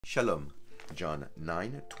Shalom, John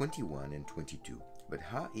 9:21 and 22. But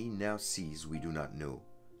how he now sees we do not know,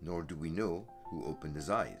 nor do we know who opened his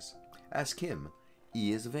eyes. Ask him,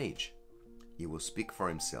 he is of age. He will speak for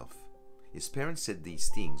himself. His parents said these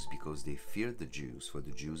things because they feared the Jews, for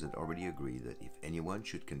the Jews had already agreed that if anyone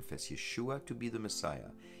should confess Yeshua to be the Messiah,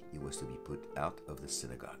 he was to be put out of the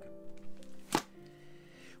synagogue.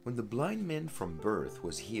 When the blind man from birth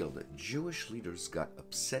was healed, Jewish leaders got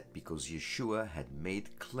upset because Yeshua had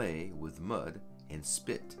made clay with mud and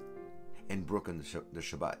spit and broken the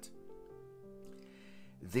Shabbat.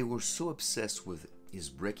 They were so obsessed with his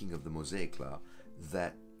breaking of the Mosaic law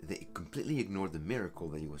that they completely ignored the miracle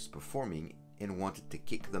that he was performing and wanted to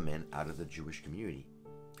kick the man out of the Jewish community.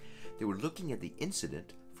 They were looking at the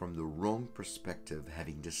incident from the wrong perspective,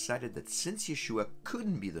 having decided that since Yeshua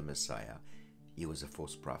couldn't be the Messiah, he was a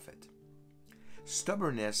false prophet.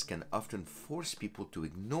 Stubbornness can often force people to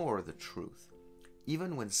ignore the truth,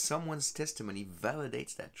 even when someone's testimony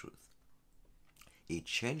validates that truth. A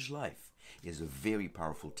changed life is a very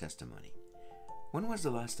powerful testimony. When was the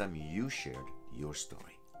last time you shared your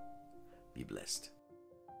story? Be blessed.